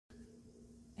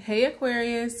Hey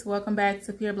Aquarius, welcome back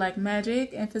to Pure Black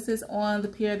Magic. Emphasis on the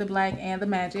pure, the black, and the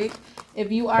magic.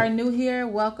 If you are new here,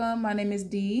 welcome. My name is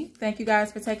Dee. Thank you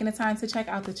guys for taking the time to check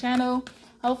out the channel.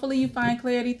 Hopefully you find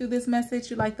clarity through this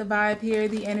message. You like the vibe here,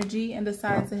 the energy, and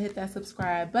decide to hit that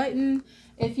subscribe button.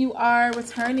 If you are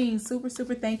returning, super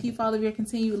thank you for all of your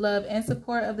continued love and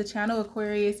support of the channel,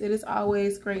 Aquarius. It is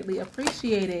always greatly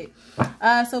appreciated.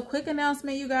 So quick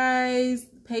announcement, you guys.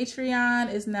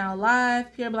 Patreon is now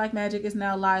live. Pure Black Magic is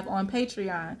now live on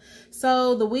Patreon.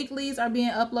 So the weeklies are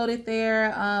being uploaded there.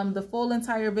 The full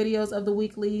entire videos of the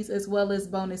weeklies, as well as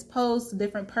bonus posts,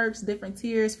 different perks, different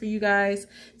tiers for you guys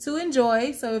to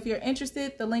enjoy. So if you're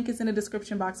interested, the link is in the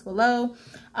description box below.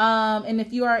 And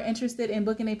if you are interested in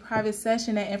booking a private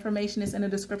session, that information is in the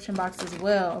description box as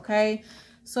well. Okay.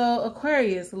 So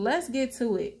Aquarius, let's get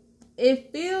to it.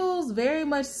 It feels very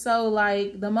much so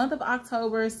like the month of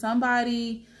October,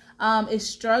 somebody is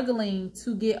struggling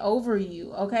to get over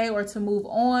you, okay, or to move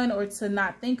on, or to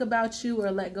not think about you,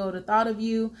 or let go of the thought of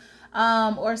you,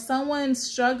 or someone's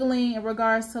struggling in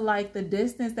regards to like the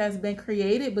distance that's been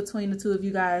created between the two of you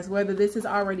guys, whether this has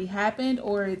already happened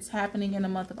or it's happening in the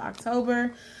month of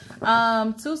October.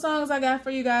 Two songs I got for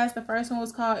you guys. The first one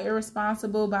was called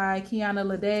Irresponsible by Kiana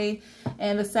Lede,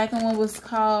 and the second one was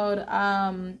called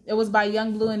it was by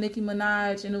Young Blue and Nicki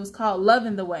Minaj, and it was called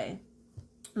Loving the Way.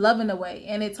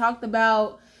 And it talked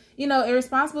about, you know,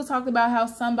 Irresponsible talked about how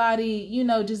somebody, you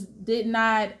know, just did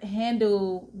not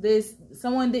handle this.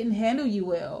 Someone didn't handle you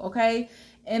well, okay?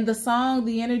 And the song,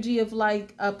 the energy of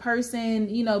like a person,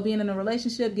 you know, being in a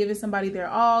relationship, giving somebody their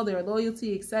all, their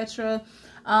loyalty, etc.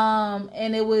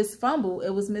 And it was fumbled,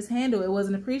 it was mishandled, it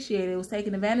wasn't appreciated, it was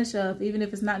taken advantage of. Even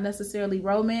if it's not necessarily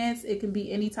romance, it can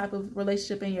be any type of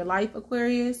relationship in your life,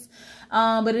 Aquarius.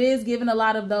 But it is giving a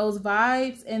lot of those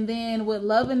vibes. And then with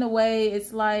Loving the Way,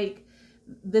 it's like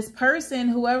this person,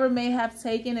 whoever may have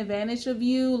taken advantage of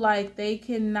you, like they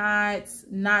cannot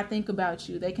not think about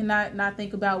you. They cannot not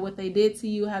think about what they did to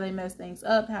you, how they messed things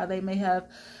up, how they may have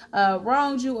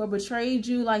wronged you or betrayed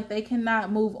you. Like they cannot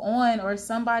move on, or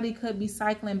somebody could be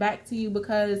cycling back to you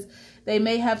because they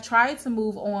may have tried to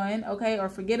move on, okay, or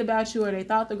forget about you, or they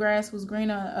thought the grass was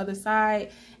greener on the other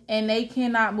side, and they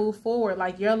cannot move forward.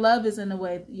 Like your love is in the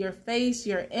way. Your face,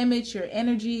 your image, your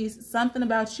energies, something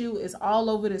about you is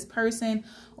all over this person,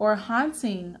 or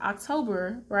haunting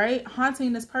October, right?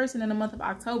 Haunting this person in the month of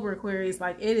October, Aquarius.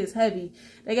 Like it is heavy.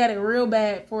 They got it real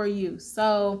bad for you.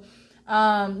 So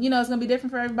you know, it's gonna be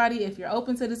different for everybody if you're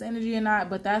open to this energy or not,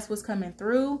 but that's what's coming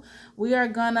through. We are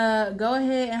gonna go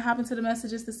ahead and hop into the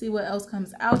messages to see what else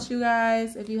comes out, you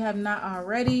guys. If you have not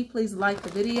already, please like the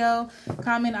video,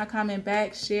 comment, I comment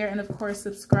back, share, and of course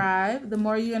subscribe. The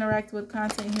more you interact with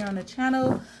content here on the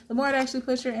channel, the more it actually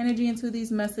puts your energy into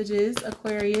these messages,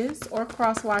 Aquarius or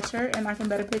cross watcher, and I can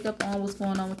better pick up on what's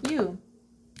going on with you.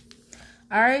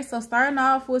 All right, so starting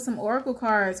off with some oracle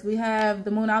cards, we have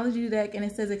the Moonology deck, and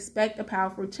it says expect a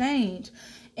powerful change.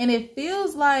 And it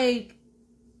feels like,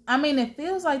 I mean, it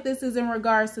feels like this is in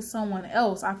regards to someone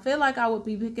else. I feel like I would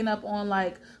be picking up on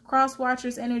like cross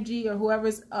watchers energy, or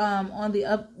whoever's on the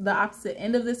opposite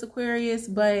end of this, Aquarius,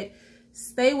 but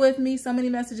stay with me. So many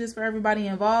messages for everybody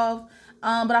involved.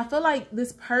 But I feel like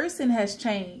this person has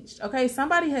changed. Okay,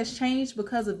 somebody has changed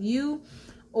because of you.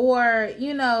 Or,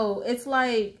 you know, it's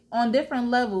like on different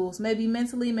levels, maybe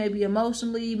mentally, maybe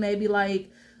emotionally, maybe like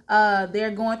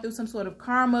they're going through some sort of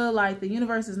karma, like the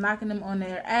universe is knocking them on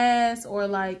their ass, or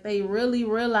like they really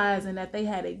realizing that they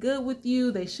had it good with you,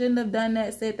 they shouldn't have done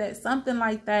that, said that, something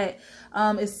like that.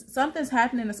 Something's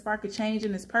happening to spark a change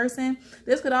in this person.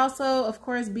 This could also, of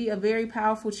course, be a very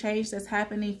powerful change that's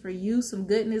happening for you, some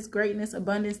goodness, greatness,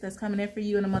 abundance that's coming in for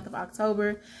you in the month of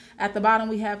October. At the bottom,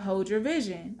 we have hold your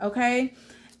vision, okay?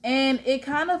 And it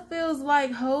kind of feels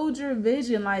like hold your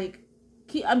vision, like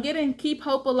keep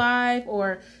hope alive,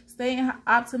 or staying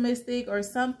optimistic, or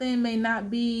something may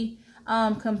not be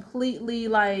completely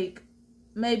like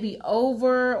maybe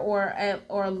over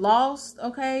or lost,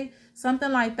 okay?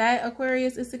 Something like that,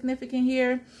 Aquarius, is significant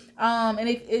here. And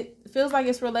it feels like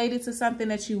it's related to something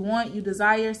that you want, you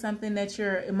desire, something that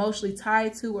you're emotionally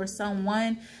tied to, or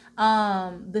someone.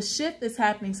 The shift is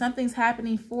happening. Something's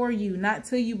happening for you, not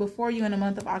to you, before you in the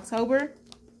month of October.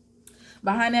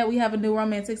 Behind that, we have a new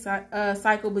romantic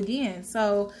cycle begin.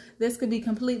 So this could be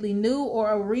completely new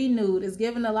or a renewed. It's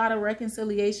giving a lot of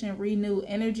reconciliation, renewed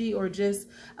energy, or just,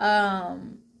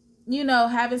 you know,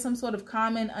 having some sort of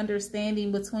common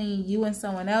understanding between you and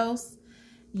someone else.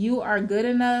 You are good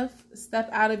enough. Step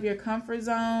out of your comfort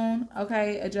zone.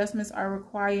 Okay, adjustments are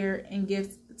required, and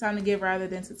time to give rather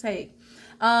than to take.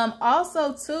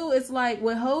 Also, too, it's like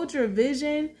with hold your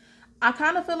vision, I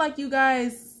kind of feel like you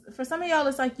guys for some of y'all,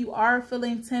 it's like you are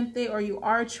feeling tempted or you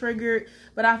are triggered,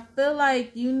 but I feel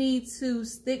like you need to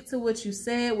stick to what you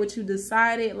said, what you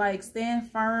decided, like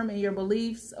stand firm in your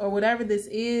beliefs or whatever this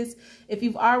is. If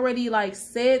you've already like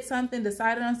said something,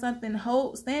 decided on something,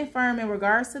 stand firm in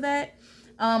regards to that.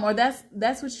 Or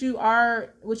that's what you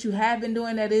have been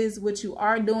doing. That is what you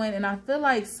are doing. And I feel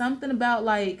like something about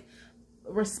like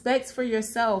respect for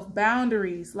yourself,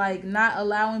 boundaries, like not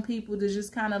allowing people to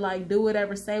just kind of like do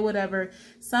whatever, say whatever.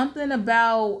 Something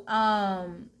about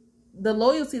the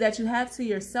loyalty that you have to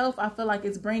yourself, I feel like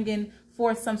it's bringing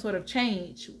forth some sort of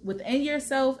change within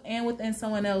yourself and within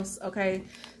someone else. Okay,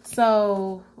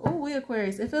 so we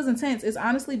Aquarius, it feels intense. It's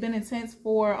honestly been intense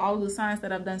for all of the signs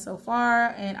that I've done so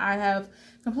far, and I have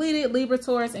completed Libra,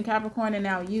 Taurus, and Capricorn, and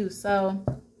now you. So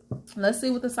let's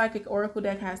see what the Psychic Oracle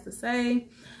deck has to say.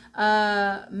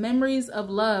 Memories of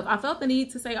love. I felt the need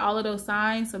to say all of those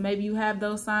signs, so maybe you have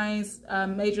those signs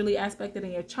majorly aspected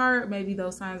in your chart. Maybe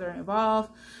those signs are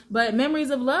involved, but memories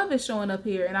of love is showing up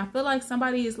here, and I feel like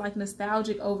somebody is like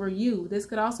nostalgic over you. This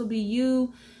could also be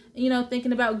you,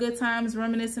 thinking about good times,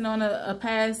 reminiscing on a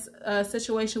past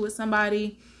situation with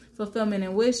somebody. Fulfillment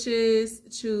and wishes,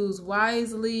 choose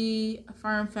wisely, a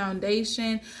firm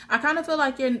foundation. I kind of feel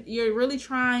like you're really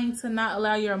trying to not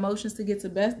allow your emotions to get to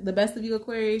the best of you,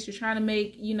 Aquarius. You're trying to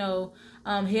make,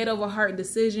 head over heart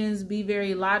decisions, be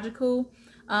very logical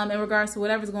in regards to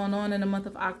whatever's going on in the month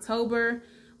of October.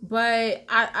 But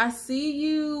I see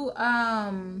you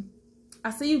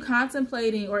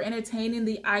contemplating or entertaining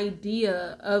the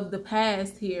idea of the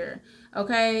past here.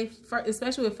 Okay,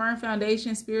 especially with firm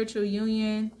foundation, spiritual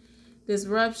union,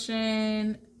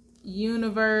 disruption,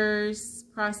 universe,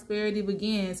 prosperity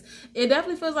begins. It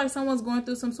definitely feels like someone's going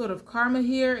through some sort of karma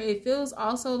here. It feels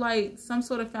also like some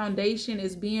sort of foundation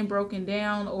is being broken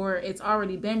down, or it's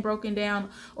already been broken down,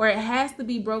 or it has to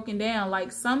be broken down,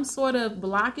 like some sort of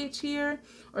blockage here,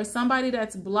 or somebody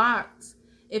that's blocked.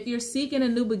 If you're seeking a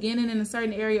new beginning in a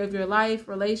certain area of your life,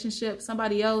 relationship,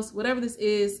 somebody else, whatever this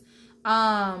is,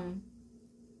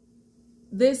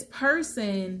 this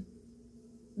person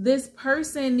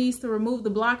needs to remove the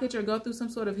blockage or go through some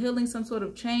sort of healing, some sort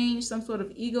of change, some sort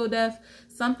of ego death,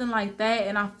 something like that.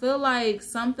 And I feel like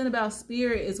something about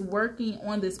spirit is working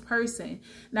on this person.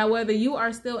 Now, whether you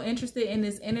are still interested in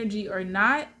this energy or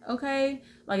not, okay,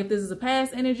 like if this is a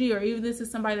past energy or even this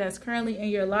is somebody that's currently in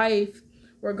your life,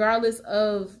 regardless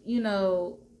of,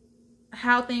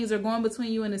 how things are going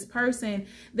between you and this person,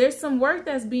 there's some work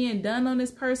that's being done on this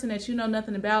person that you know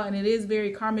nothing about, and it is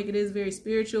very karmic, it is very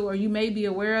spiritual, or you may be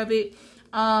aware of it,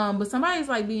 but somebody's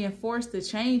like being forced to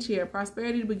change here.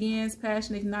 Prosperity begins,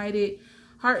 passion ignited,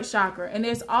 heart chakra. And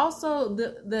there's also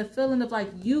the feeling of like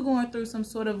you going through some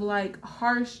sort of like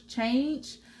harsh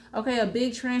change, okay, a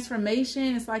big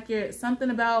transformation. It's like you're something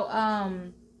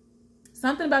about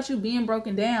you being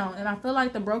broken down, and I feel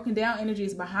like the broken down energy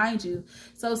is behind you.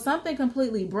 So something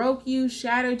completely broke you,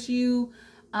 shattered you,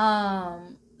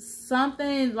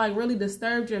 something like really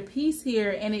disturbed your peace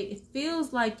here, and it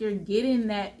feels like you're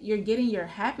getting your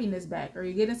happiness back, or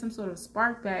you're getting some sort of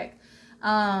spark back.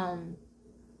 And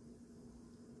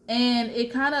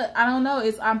it kind of, I don't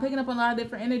know, I'm picking up on a lot of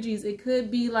different energies. It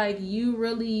could be like you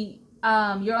really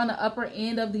you're on the upper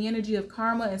end of the energy of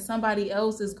karma, and somebody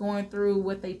else is going through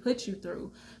what they put you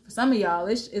through. For some of y'all,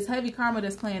 it's heavy karma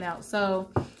that's playing out.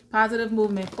 So positive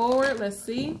movement forward. Let's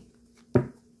see.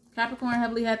 Capricorn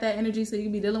heavily had that energy, so you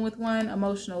could be dealing with one.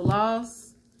 Emotional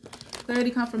loss.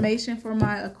 Clarity confirmation for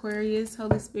my Aquarius.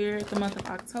 Holy Spirit, the month of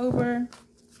October.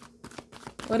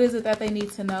 What is it that they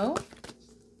need to know?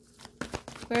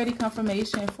 Clarity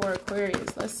confirmation for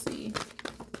Aquarius. Let's see.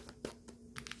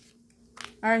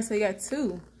 All right, so you got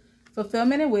 2.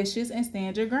 Fulfillment and wishes, and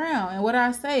stand your ground. And what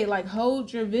I say, like,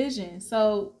 hold your vision.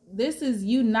 So this is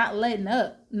you not letting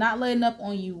up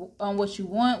on what you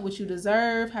want, what you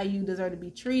deserve, how you deserve to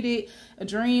be treated, a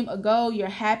dream, a goal, your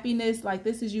happiness. Like,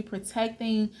 this is you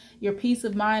protecting your peace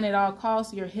of mind at all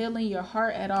costs. You're healing your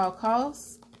heart at all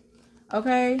costs.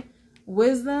 Okay.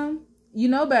 Wisdom, you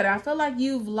know better. I feel like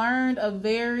you've learned a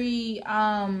very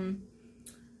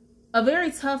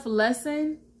tough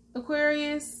lesson,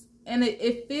 Aquarius, and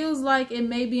it feels like it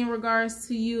may be in regards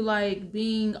to you like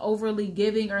being overly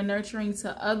giving or nurturing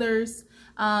to others,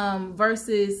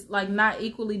 versus like not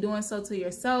equally doing so to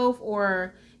yourself,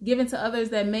 or giving to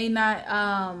others that may not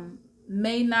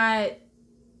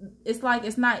it's like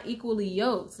it's not equally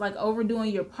yoked. It's like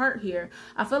overdoing your part here.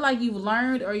 I feel like you've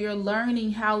learned, or you're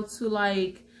learning how to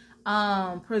like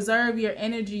preserve your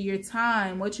energy, your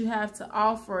time, what you have to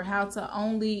offer, how to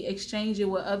only exchange it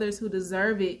with others who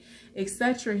deserve it,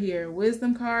 etc. here.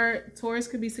 Wisdom card. Taurus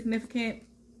could be significant.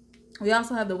 We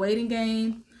also have the waiting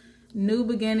game, new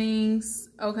beginnings,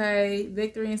 okay,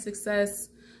 victory and success,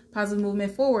 positive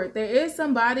movement forward. There is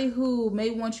somebody who may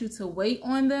want you to wait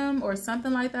on them or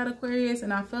something like that, Aquarius.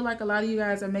 And I feel like a lot of you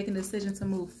guys are making a decision to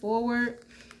move forward.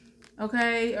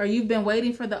 Okay, or you've been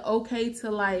waiting for the okay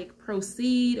to like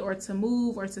proceed or to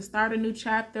move or to start a new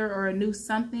chapter or a new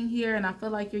something here. And I feel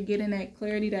like you're getting that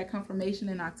clarity, that confirmation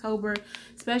in October,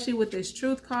 especially with this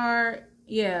truth card.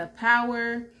 Yeah,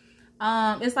 power.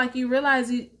 It's like you're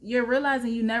realizing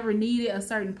you never needed a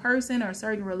certain person or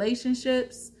certain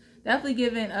relationships. Definitely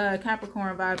giving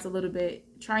Capricorn vibes a little bit.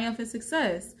 Triumphant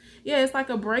success. Yeah, it's like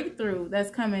a breakthrough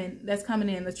that's coming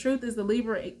in. The truth is the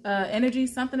Libra energy.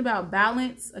 Something about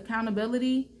balance,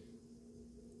 accountability.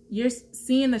 You're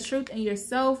seeing the truth in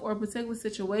yourself or a particular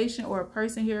situation or a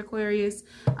person here, Aquarius.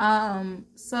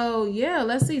 So yeah,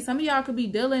 let's see. Some of y'all could be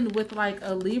dealing with like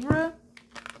a Libra,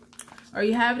 or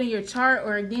you have it in your chart,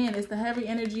 or again, it's the heavy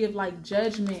energy of like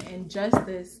judgment and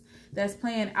justice that's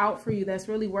playing out for you, that's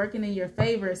really working in your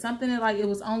favor. Something that like it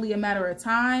was only a matter of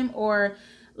time, or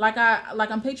like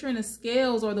I'm picturing the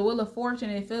scales or the wheel of fortune,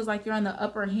 and it feels like you're on the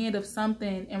upper hand of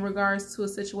something in regards to a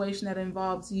situation that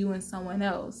involves you and someone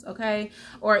else, okay?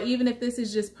 Or even if this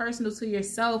is just personal to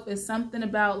yourself, it's something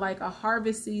about like a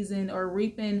harvest season or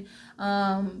reaping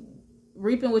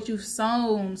what you've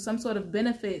sown, some sort of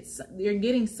benefits. You're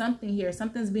getting something here.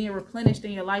 Something's being replenished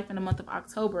in your life in the month of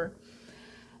October.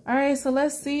 All right, so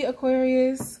let's see,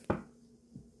 Aquarius.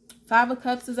 5 of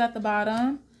Cups is at the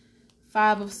bottom.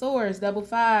 5 of Swords, double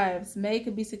fives. May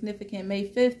could be significant. May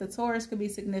 5th, the Taurus could be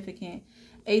significant.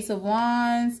 Ace of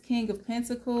Wands, King of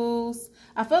Pentacles.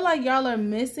 I feel like y'all are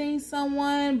missing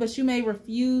someone, but you may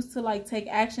refuse to like take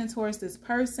action towards this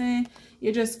person.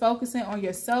 You're just focusing on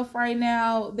yourself right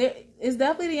now. There is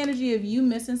definitely the energy of you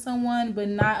missing someone, but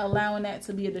not allowing that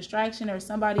to be a distraction, or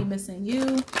somebody missing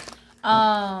you.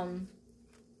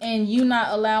 And you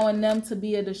not allowing them to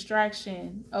be a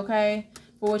distraction, okay,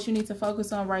 for what you need to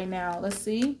focus on right now. Let's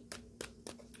see.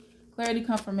 Clarity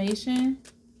confirmation.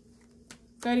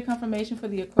 Clarity confirmation for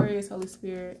the Aquarius, Holy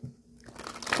Spirit.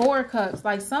 4 Cups.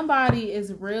 Like somebody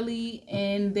is really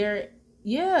in their,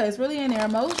 yeah, it's really in their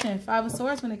emotion. 5 of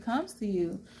Swords when it comes to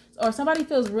you. Or somebody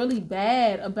feels really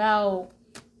bad about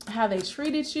how they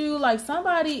treated you. Like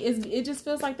somebody is, it just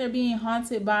feels like they're being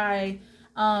haunted by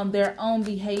their own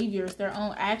behaviors, their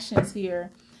own actions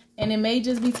here. And it may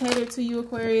just be tailored to you,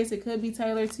 Aquarius. It could be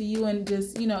tailored to you and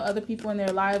just, you know, other people in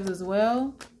their lives as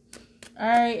well. All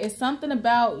right, it's something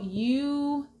about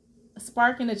you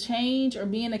sparking a change or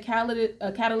being a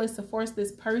catalyst to force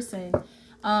this person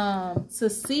to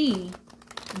see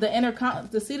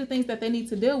the things that they need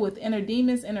to deal with, inner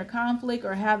demons, inner conflict,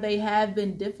 or how they have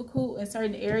been difficult in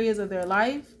certain areas of their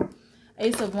life.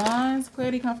 Ace of Wands,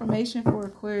 clarity confirmation for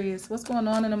Aquarius. What's going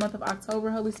on in the month of October,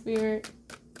 Holy Spirit?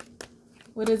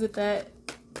 What is it that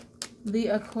the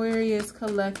Aquarius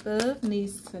collective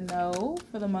needs to know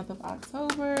for the month of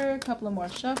October? A couple of more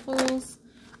shuffles.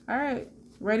 All right,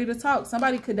 ready to talk.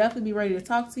 Somebody could definitely be ready to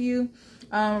talk to you.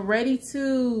 Ready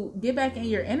to get back in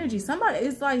your energy. Somebody,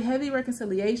 it's like heavy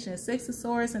reconciliation. 6 of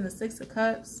Swords and the 6 of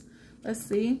Cups. Let's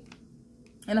see.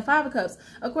 And the 5 of Cups.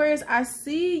 Aquarius, I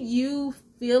see you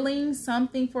feeling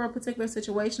something for a particular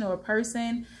situation or a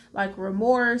person, like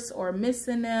remorse or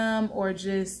missing them, or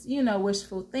just, you know,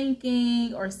 wishful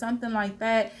thinking or something like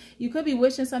that. You could be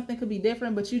wishing something could be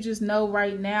different, but you just know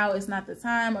right now it's not the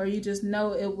time, or you just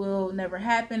know it will never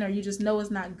happen, or you just know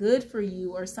it's not good for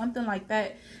you, or something like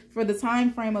that for the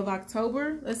time frame of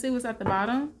October. Let's see what's at the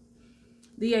bottom.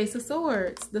 The Ace of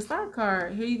Swords, the Star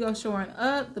card. Here you go, showing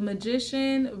up. The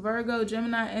Magician, Virgo,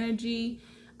 Gemini energy.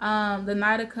 The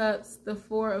Knight of Cups, the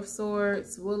 4 of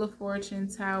Swords, Wheel of Fortune,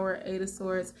 Tower, 8 of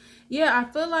Swords. Yeah,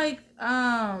 I feel like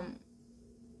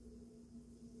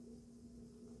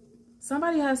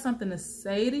somebody has something to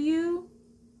say to you.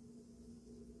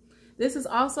 This is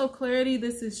also clarity.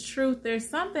 This is truth. There's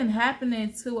something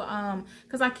happening to,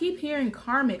 because I keep hearing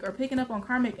karmic or picking up on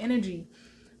karmic energy.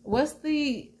 What's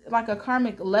the, like a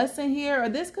karmic lesson here? Or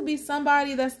this could be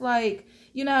somebody that's like,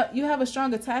 you know, you have a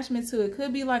strong attachment to. It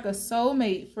could be like a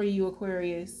soulmate for you,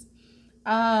 Aquarius.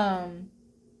 I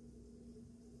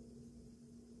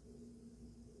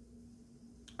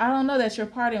don't know, that you're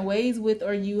parting ways with,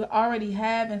 or you already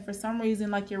have, and for some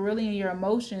reason, like you're really in your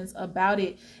emotions about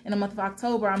it in the month of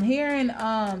October. I'm hearing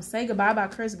Say Goodbye by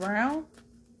Chris Brown.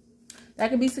 That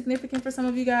could be significant for some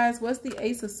of you guys. What's the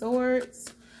Ace of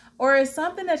Swords? Or it's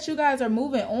something that you guys are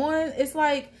moving on. It's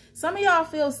like Some of y'all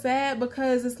feel sad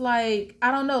because it's like, I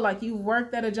don't know, like you've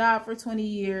worked at a job for 20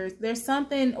 years. There's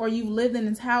something, or you've lived in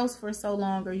this house for so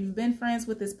long, or you've been friends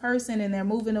with this person and they're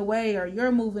moving away, or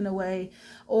you're moving away,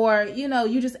 or, you know,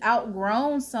 you just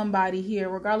outgrown somebody here,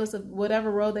 regardless of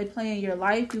whatever role they play in your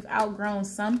life. You've outgrown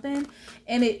something,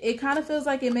 and it kind of feels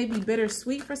like it may be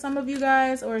bittersweet for some of you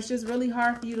guys, or it's just really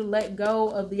hard for you to let go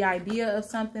of the idea of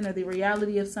something or the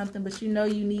reality of something, but you know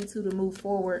you need to move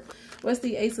forward. What's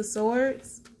the Ace of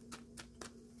Swords?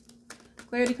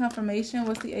 Clarity, confirmation.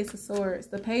 What's the Ace of Swords?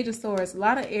 The Page of Swords. A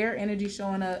lot of air energy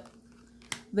showing up.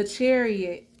 The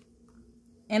Chariot.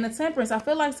 And the Temperance. I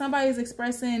feel like somebody's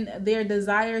expressing their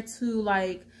desire to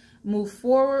like move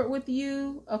forward with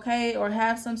you, okay? Or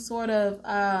have some sort of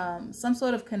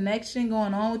connection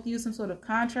going on with you, some sort of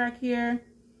contract here.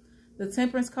 The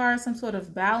Temperance card, some sort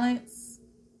of balance.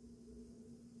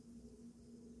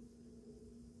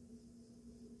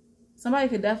 Somebody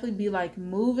could definitely be like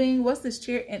moving. What's this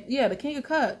chair? And yeah, the King of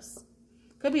Cups.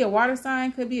 Could be a water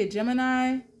sign. Could be a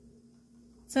Gemini.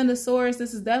 Ten of Swords.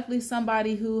 This is definitely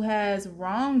somebody who has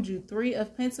wronged you. Three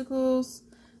of Pentacles.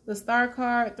 The Star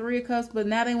card. Three of Cups. But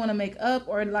now they want to make up.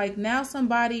 Or like now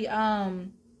somebody,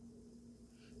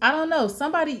 I don't know.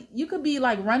 Somebody, you could be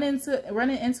like running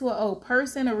into an old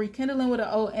person or rekindling with an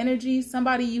old energy.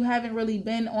 Somebody you haven't really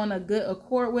been on a good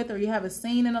accord with, or you haven't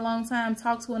seen in a long time,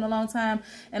 talked to in a long time.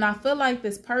 And I feel like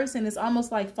this person is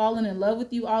almost like falling in love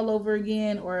with you all over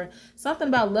again, or something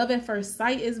about love at first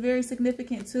sight is very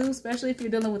significant too, especially if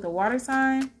you're dealing with a water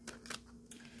sign.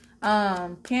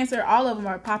 Cancer, all of them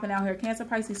are popping out here. Cancer,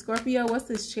 Pisces, Scorpio. What's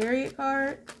this Chariot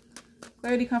card?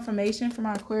 Clarity, confirmation from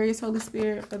our Aquarius, Holy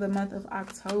Spirit, for the month of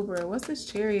October. What's this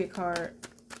Chariot card?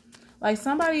 Like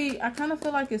somebody, I kind of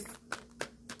feel like it's,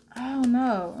 I don't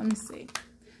know. Let me see.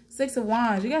 Six of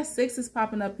Wands. You got sixes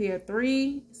popping up here.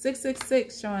 3, 6, 6,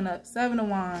 6 showing up. 7 of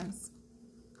Wands.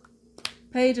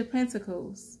 Page of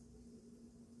Pentacles.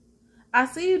 I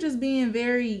see you just being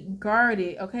very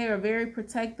guarded, okay, or very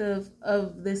protective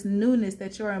of this newness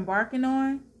that you're embarking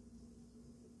on.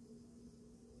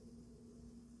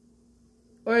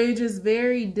 Or you're just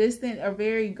very distant or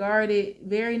very guarded,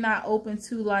 very not open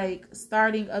to like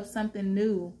starting up something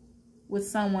new with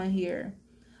someone here.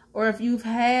 Or if you've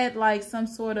had like some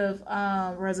sort of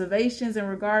reservations in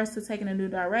regards to taking a new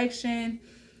direction,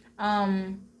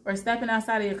 or stepping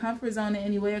outside of your comfort zone in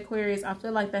any way, Aquarius, I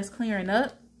feel like that's clearing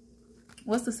up.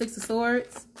 What's the Six of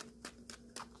Swords?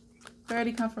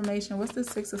 Clarity, confirmation. What's the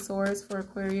Six of Swords for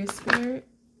Aquarius spirit?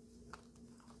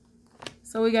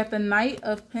 So we got the Knight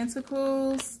of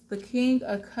Pentacles, the King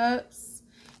of Cups.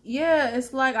 Yeah,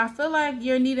 it's like, I feel like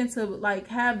you're needing to like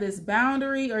have this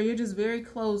boundary, or you're just very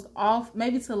closed off,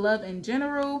 maybe to love in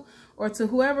general, or to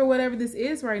whoever, whatever this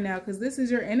is right now, because this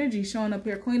is your energy showing up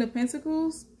here. Queen of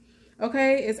Pentacles.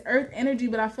 Okay, it's earth energy,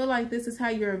 but I feel like this is how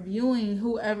you're viewing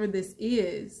whoever this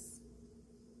is.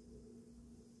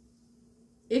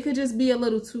 It could just be a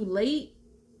little too late.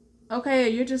 Okay,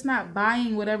 you're just not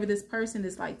buying whatever this person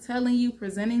is like telling you,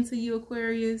 presenting to you,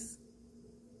 Aquarius.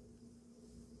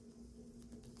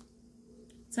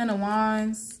 10 of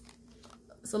Wands.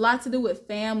 It's a lot to do with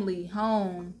family,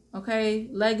 home, okay?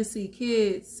 Legacy,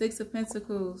 kids. 6 of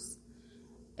Pentacles.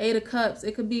 8 of Cups.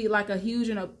 It could be like a huge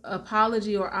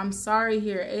apology, or I'm sorry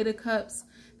here. 8 of Cups.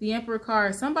 The Emperor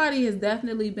card. Somebody has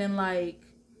definitely been like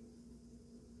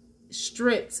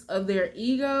stripped of their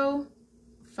ego.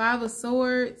 5 of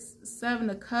Swords, 7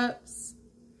 of Cups,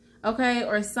 okay?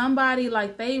 Or somebody,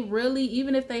 like, they really,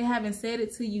 even if they haven't said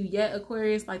it to you yet,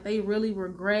 Aquarius, like, they really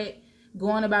regret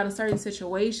going about a certain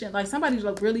situation. Like, somebody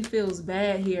really feels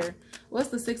bad here. What's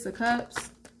the 6 of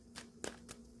Cups?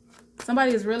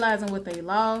 Somebody is realizing what they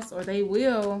lost, or they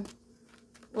will.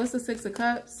 What's the 6 of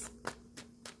Cups?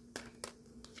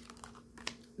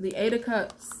 The 8 of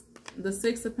Cups, the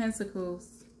 6 of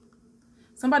Pentacles.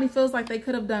 Somebody feels like they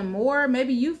could have done more.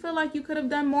 Maybe you feel like you could have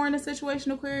done more in a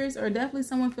situation, Aquarius, or definitely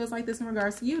someone feels like this in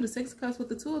regards to you. The 6 of Cups with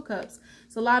the 2 of Cups.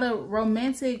 It's a lot of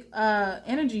romantic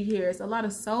energy here. It's a lot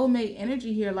of soulmate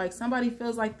energy here. Like somebody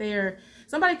feels like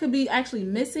somebody could be actually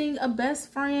missing a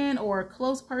best friend or a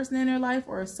close person in their life,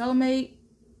 or a soulmate.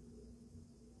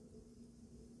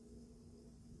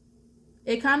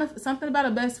 It kind of, something about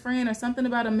a best friend or something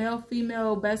about a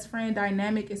male-female best friend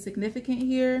dynamic is significant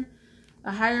here. A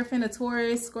Hierophant, a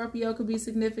Taurus, Scorpio could be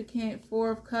significant.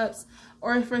 4 of Cups.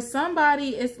 Or for somebody,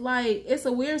 it's like, it's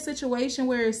a weird situation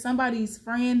where somebody's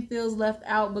friend feels left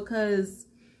out because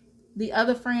the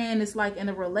other friend is like in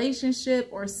a relationship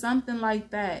or something like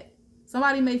that.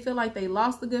 Somebody may feel like they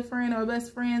lost a good friend or a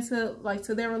best friend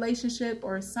to their relationship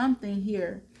or something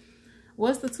here.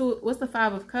 What's the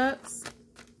 5 of Cups?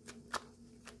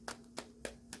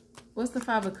 What's the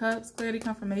Five of Cups? Clarity,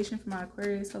 confirmation for my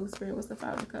Aquarius. Holy Spirit, what's the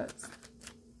Five of Cups?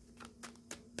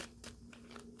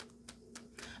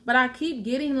 But I keep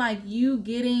getting like you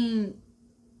getting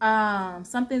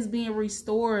something's being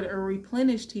restored or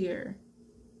replenished here.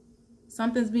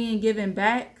 Something's being given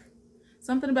back.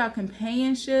 Something about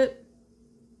companionship.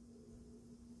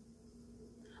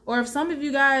 Or if some of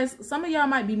y'all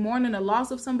might be mourning the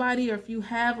loss of somebody, or if you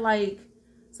have like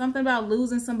something about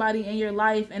losing somebody in your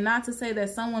life, and not to say that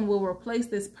someone will replace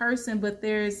this person, but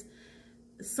there's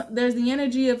the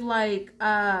energy of like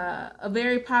a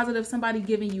very positive somebody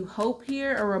giving you hope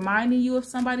here, or reminding you of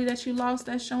somebody that you lost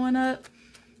that's showing up.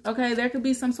 Okay, there could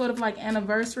be some sort of like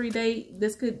anniversary date.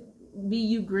 This could be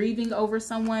you grieving over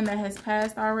someone that has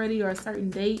passed already, or a certain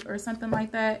date or something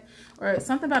like that, or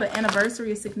something about an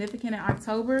anniversary is significant in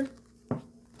October.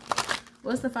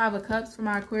 What's the Five of Cups for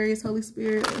my Aquarius? Holy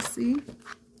Spirit, let's see.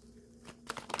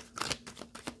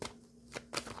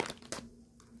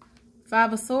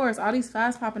 Five of Swords, all these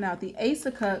fives popping out. The Ace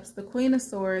of Cups, the Queen of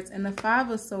Swords, and the Five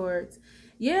of Swords.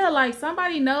 Yeah, like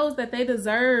somebody knows that they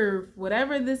deserve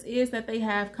whatever this is that they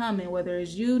have coming, whether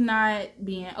it's you not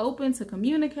being open to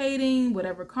communicating,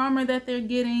 whatever karma that they're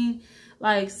getting.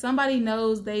 Like somebody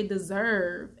knows they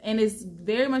deserve, and it's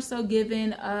very much so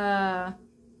given.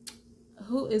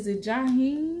 Who is it?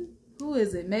 Jaheen? Who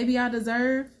is it? Maybe I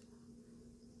deserve.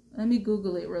 Let me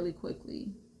Google it really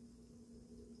quickly.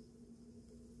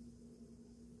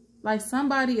 Like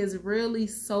somebody is really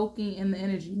soaking in the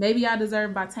energy. Maybe I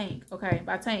deserve by Tank. Okay,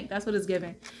 by Tank. That's what it's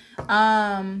giving.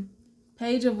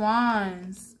 Page of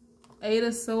Wands. Eight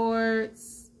of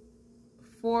Swords.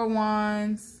 Four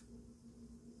Wands.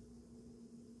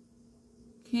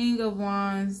 King of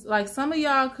Wands. Like some of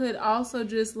y'all could also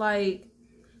just like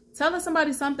telling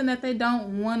somebody something that they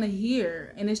don't want to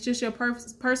hear. And it's just your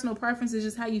personal preference. It's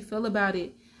just how you feel about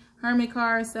it. Hermit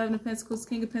card, Seven of Pentacles,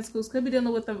 King of Pentacles. Could be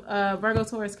dealing with the Virgo,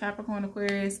 Taurus, Capricorn,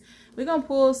 Aquarius. We're going to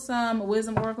pull some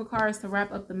Wisdom Oracle cards to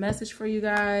wrap up the message for you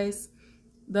guys.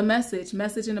 The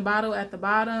message in the bottle at the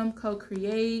bottom.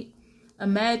 Co-create.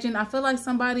 Imagine. I feel like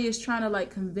somebody is trying to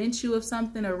like convince you of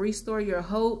something or restore your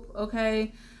hope.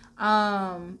 Okay.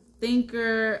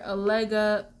 Thinker, a leg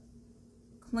up.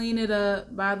 Clean it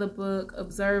up, by the book,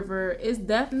 observer. It's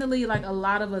definitely like a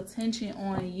lot of attention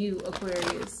on you,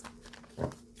 Aquarius.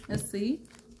 Let's see.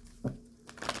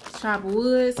 Chop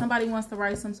wood. Somebody wants to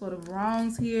right some sort of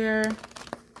wrongs here.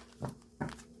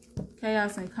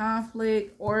 Chaos and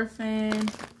conflict. Orphan.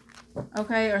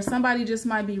 Okay, or somebody just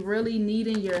might be really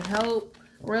needing your help.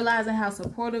 Realizing how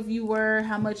supportive you were.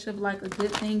 How much of like a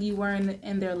good thing you were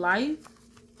in their life.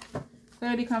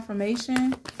 Clarity,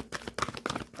 confirmation.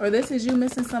 Or this is you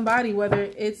missing somebody.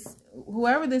 Whether it's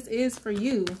whoever this is for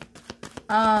you.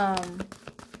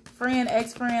 Friend,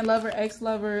 ex-friend, lover,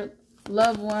 ex-lover,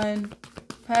 loved one,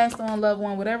 passed on loved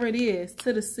one, whatever it is,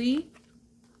 to the sea.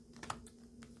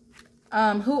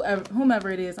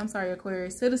 Whomever it is, I'm sorry,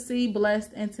 Aquarius, to the sea,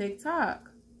 blessed, and TikTok.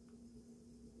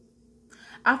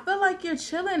 I feel like you're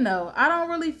chilling though. I don't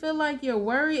really feel like you're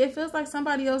worried. It feels like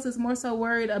somebody else is more so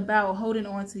worried about holding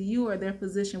on to you or their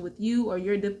position with you or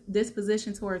your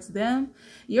disposition towards them.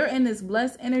 You're in this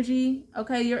blessed energy.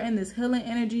 Okay, you're in this healing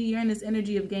energy. You're in this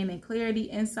energy of gaining clarity,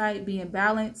 insight, being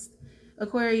balanced,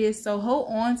 Aquarius. So hold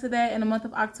on to that in the month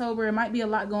of October. It might be a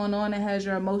lot going on that has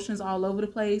your emotions all over the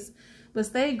place, but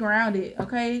stay grounded.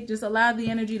 Okay, just allow the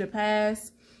energy to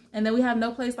pass. And then we have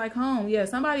no place like home. Yeah,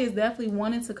 somebody is definitely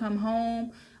wanting to come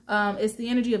home. It's the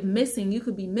energy of missing. You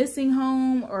could be missing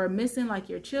home or missing like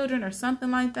your children or something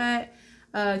like that.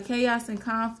 Chaos and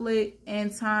conflict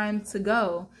and time to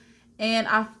go. And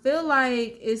I feel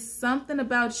like it's something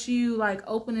about you like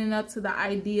opening up to the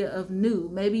idea of new.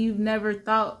 Maybe you've never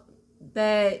thought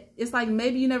that it's like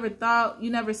maybe you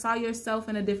never saw yourself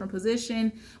in a different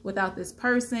position without this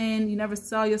person. You never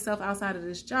saw yourself outside of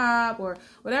this job or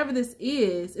whatever this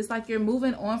is. It's like you're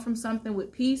moving on from something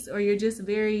with peace, or you're just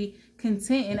very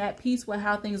content and at peace with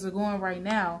how things are going right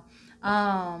now.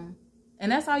 And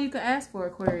that's all you could ask for,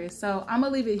 Aquarius. So I'm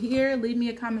gonna leave it here. Leave me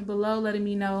a comment below letting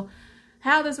me know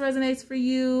how this resonates for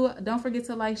you. Don't forget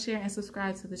to like, share, and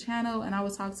subscribe to the channel, and I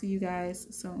will talk to you guys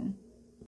soon.